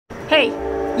Hey,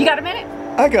 you got a minute?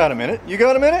 I got a minute. You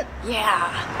got a minute?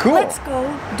 Yeah. Cool. Let's go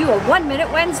do a 1 Minute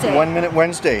Wednesday. 1 Minute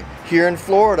Wednesday. Here in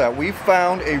Florida, we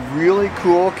found a really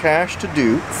cool cache to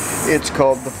do. It's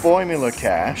called the Formula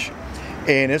Cache,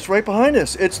 and it's right behind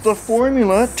us. It's the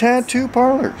Formula Tattoo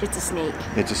Parlor. It's a snake.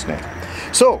 It's a snake.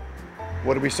 So,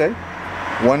 what did we say?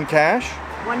 One cache.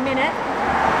 1 minute.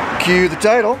 Cue the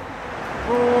title.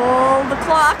 Roll the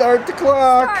clock. Start the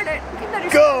clock. Start it. You better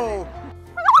Go.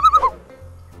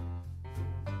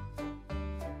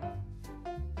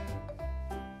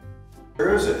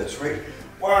 Where is it? It's right.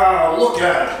 Wow, look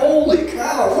at it. Holy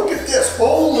cow, look at this.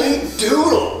 Holy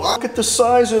doodle. Look at the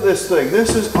size of this thing.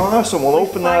 This is awesome. We'll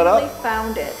open that up. We finally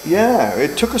found it. Yeah,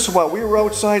 it took us a while. We were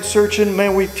outside searching,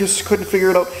 man, we just couldn't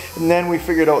figure it out. And then we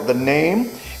figured out the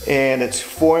name, and it's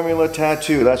Formula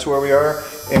Tattoo. That's where we are,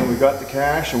 and we got the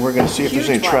cache, and we're gonna see if there's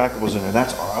any trackables in there.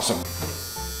 That's awesome.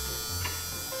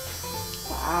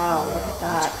 Wow, look at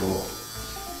that. That's cool.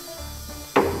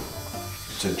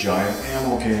 It's a giant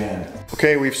ammo can.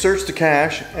 Okay, we've searched the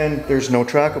cache and there's no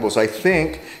trackables. I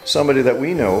think somebody that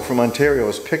we know from Ontario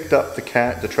has picked up the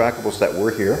trackables that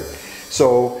were here.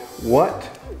 So what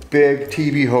big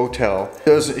TV hotel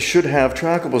should have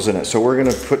trackables in it? So we're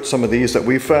gonna put some of these that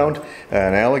we found.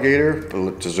 An alligator,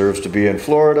 it deserves to be in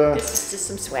Florida. This is just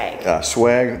some swag.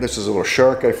 Swag, this is a little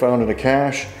shark I found in a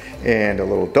cache, and a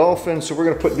little dolphin. So we're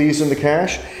gonna put these in the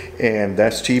cache, and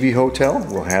that's TV hotel.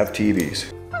 We'll have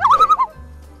TVs.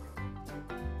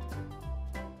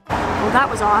 Well, that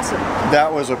was awesome.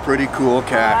 That was a pretty cool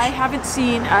cache. I haven't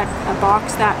seen a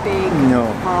box that big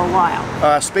for a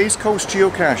while. Space Coast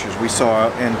Geocaches we saw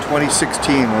in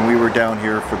 2016 when we were down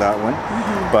here for that one,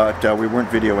 but we weren't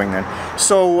videoing then.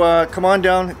 So come on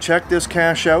down, check this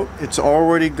cache out. It's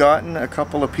already gotten a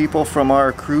couple of people from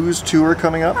our cruise tour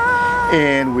coming up,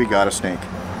 and we got a snake.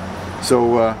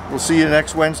 So we'll see you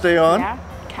next Wednesday on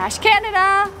Cache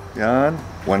Canada. on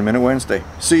 1 Minute Wednesday.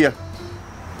 See ya.